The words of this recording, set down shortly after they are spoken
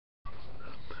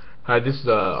Hi, this is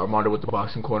Armando with the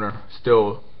Boxing Corner.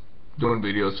 Still doing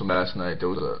videos from last night. There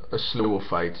was a slew of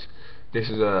fights. This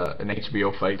is an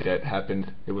HBO fight that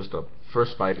happened. It was the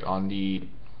first fight on the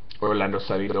Orlando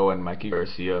Salido and Mikey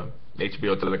Garcia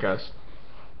HBO telecast.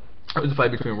 It was a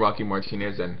fight between Rocky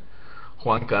Martinez and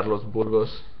Juan Carlos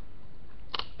Burgos.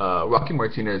 Rocky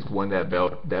Martinez won that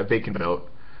belt, that vacant belt,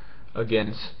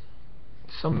 against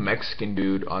some Mexican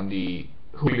dude on the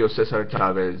Julio Cesar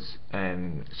Chavez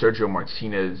and Sergio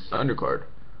Martinez undercard.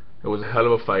 It was a hell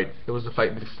of a fight. It was the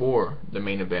fight before the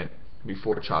main event,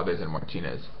 before Chavez and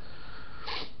Martinez.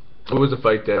 It was a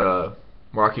fight that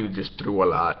Rocky just threw a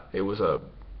lot. It was a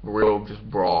real just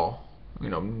brawl,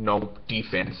 no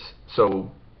defense.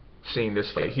 So seeing this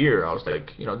fight here, I was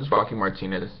like, this Rocky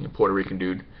Martinez, Puerto Rican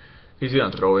dude, he's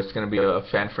gonna throw. It's gonna be a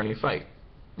fan-friendly fight,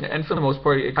 and for the most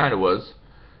part, it kind of was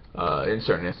in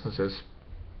certain instances.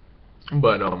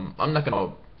 But I'm not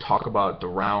gonna talk about the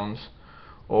rounds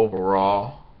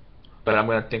overall, but I'm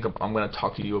gonna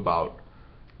talk to you about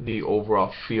the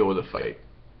overall feel of the fight.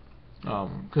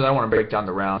 Because I want to break down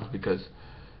the rounds, because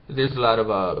there's a lot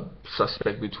of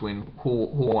suspect between who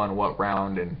won what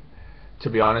round, and to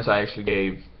be honest, I actually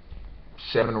gave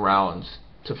 7 rounds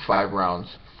to 5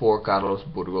 rounds for Carlos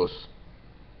Burgos.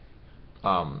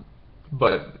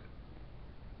 But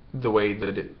the way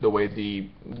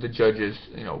the judges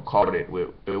called it,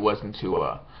 it wasn't to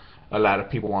a lot of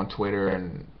people on Twitter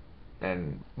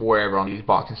and wherever on these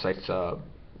boxing sites,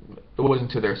 it wasn't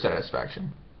to their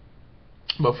satisfaction.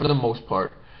 But for the most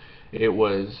part, it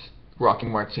was Rocky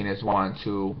Martinez wanting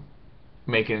to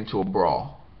make it into a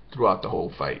brawl throughout the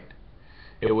whole fight.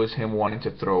 It was him wanting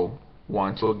to throw,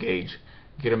 wanting to engage,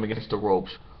 get him against the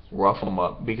ropes, rough him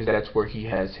up, because that's where he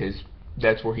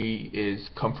is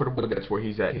comfortable, that's where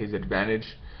he's at his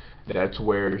advantage, that's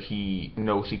where he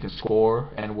knows he can score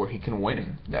and where he can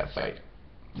win that fight.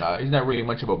 He's not really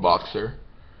much of a boxer.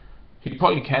 He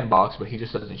probably can box, but he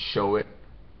just doesn't show it.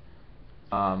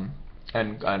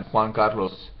 And Juan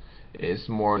Carlos is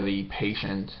more the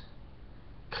patient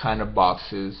kind of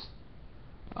boxes.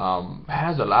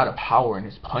 Has a lot of power in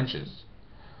his punches.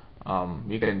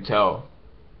 You can tell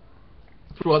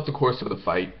throughout the course of the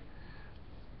fight,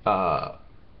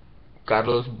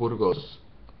 Carlos Burgos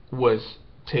was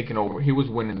taking over. He was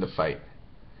winning the fight.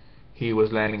 He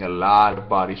was landing a lot of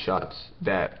body shots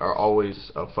that are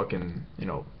always a fucking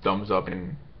thumbs up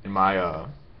in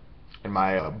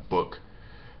my book.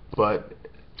 But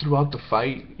throughout the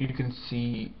fight, you can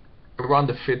see around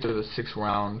the 5th or the 6th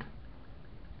round,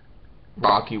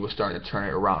 Rocky was starting to turn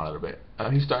it around a little bit.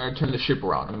 He's starting to turn the ship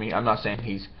around. I mean, I'm not saying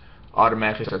he's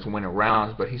automatically starts winning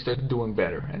rounds, but he starts doing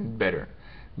better and better,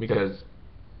 because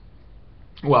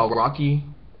while Rocky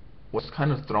was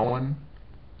kind of throwing,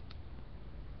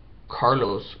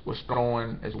 Carlos was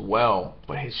throwing as well,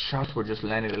 but his shots were just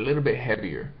landing a little bit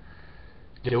heavier.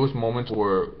 There was moments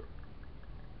where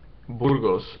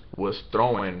Burgos was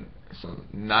throwing some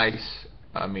nice,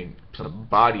 some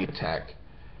body attack,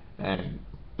 and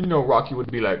Rocky would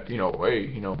be like,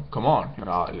 hey, come on,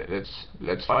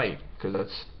 let's fight,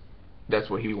 because that's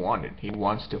what he wanted. He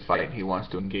wants to fight. He wants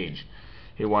to engage.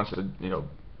 He wants to,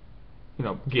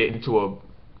 get into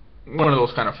one of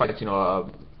those kind of fights,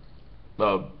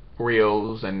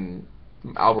 Rios and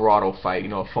Alvarado fight,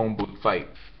 a phone booth fight.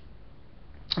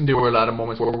 And there were a lot of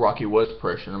moments where Rocky was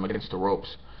pressuring him against the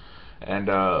ropes, and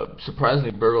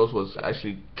surprisingly, Burgos was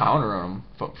actually countering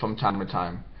him from time to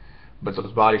time. But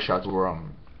those body shots were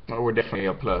definitely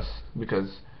a plus,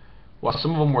 because while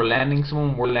some of them were landing,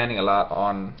 a lot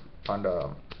on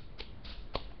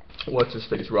what's his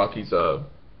face, Rocky's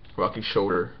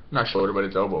shoulder, not shoulder, but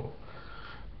his elbow.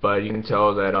 But you can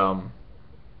tell that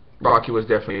Rocky was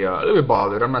definitely a little bit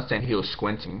bothered. I'm not saying he was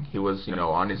squinting. He was,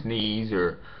 on his knees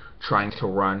or trying to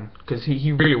run, because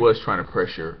he really was trying to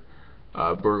pressure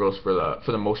Burgos for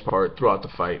the most part throughout the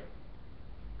fight.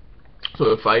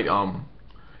 So the fight,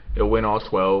 it went all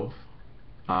 12.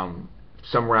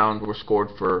 Some rounds were scored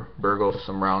for Burgos,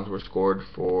 some rounds were scored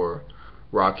for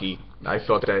Rocky. I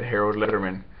felt that Harold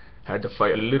Letterman had the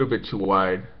fight a little bit too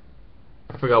wide.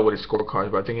 I forgot what his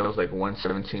scorecards, but I think it was like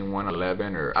 117,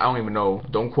 111, or I don't even know.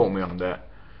 Don't quote me on that.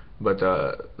 But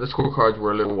the scorecards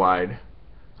were a little wide.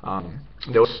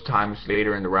 There was times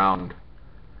later in the round,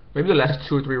 maybe the last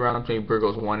 2 or 3 rounds, maybe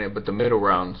Burgos won it, but the middle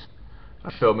rounds,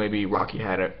 I felt maybe Rocky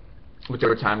had it. But there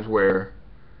were times where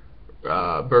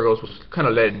Burgos was kind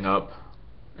of letting up,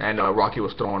 and Rocky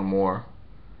was throwing more,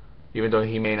 even though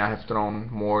he may not have thrown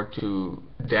more to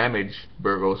damage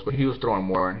Burgos, but he was throwing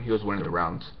more and he was winning the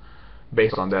rounds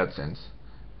based on that sense.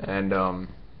 And the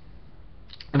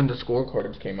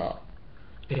scorecards came out.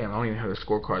 Damn, I don't even have the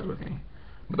scorecards with me.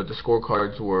 but the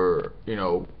scorecards were, you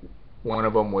know, one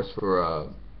of them was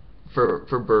for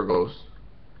Burgos,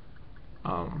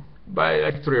 by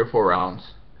like 3 or 4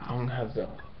 rounds. I don't have the.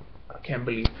 I can't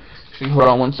believe. Hold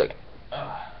on one second.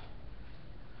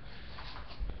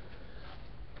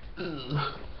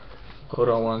 Hold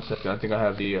on one second. I think I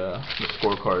have the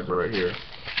scorecards right here.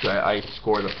 I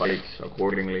score the fights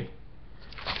accordingly.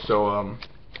 So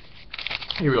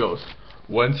here it goes.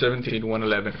 117,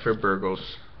 111 for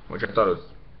Burgos, which I thought was,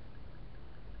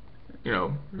 you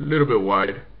know, a little bit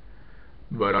wide,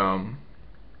 but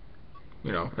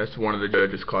you know, that's one of the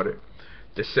judges caught it.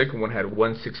 The second one had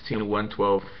 116,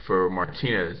 112 for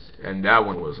Martinez, and that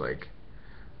one was like,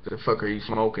 the fuck are you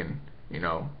smoking, you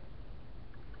know?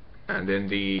 And then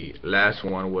the last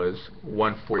one was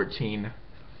 114,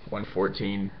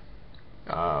 114.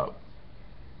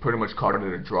 Pretty much called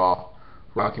it a draw.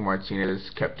 Rocky Martinez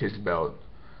kept his belt.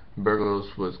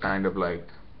 Burgos was kind of like,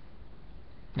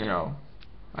 you know,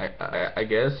 I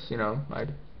guess, you know, I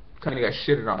kind of got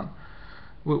shitted on.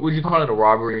 Would you call it a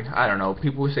robbery? I don't know.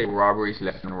 People say robberies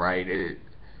left and right.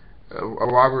 A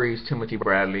robbery is Timothy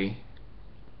Bradley,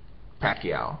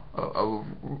 Pacquiao.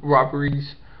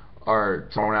 Robberies are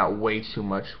thrown out way too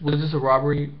much. Was this a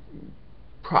robbery?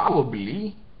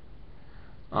 Probably.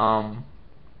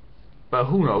 But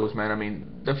who knows, man? I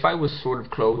mean, the fight was sort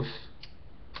of close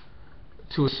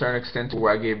to a certain extent, to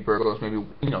where I gave Burgos maybe,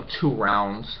 you know, 2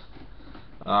 rounds.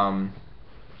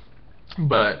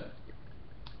 But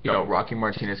you know, Rocky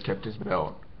Martinez kept his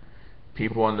belt.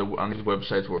 People on these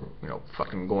websites were, you know,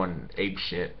 fucking going ape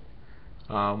shit.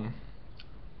 I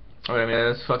mean,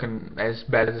 that's fucking, as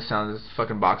bad as it sounds, it's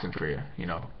fucking boxing for you. You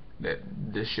know, that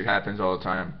this shit happens all the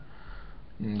time.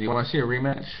 Do you want to see a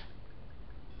rematch?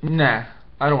 Nah,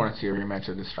 I don't want to see a rematch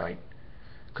of this fight,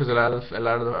 because a lot of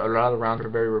the rounds are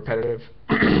very repetitive.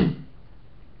 It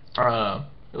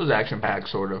was action packed,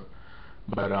 sort of,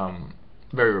 but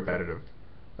very repetitive.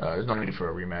 There's no need for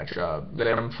a rematch. Let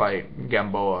him fight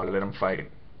Gamboa. Let him fight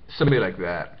somebody like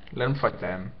that. Let him fight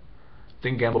them. I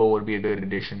think Gamboa would be a good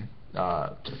addition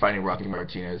to fighting Rocky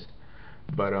Martinez.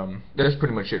 But that's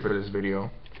pretty much it for this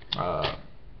video.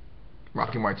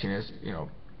 Rocky Martinez, you know,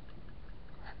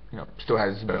 still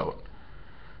has his belt.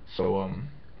 So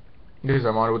this is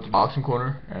Armando with the Boxing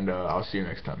Corner, and I'll see you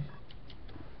next time.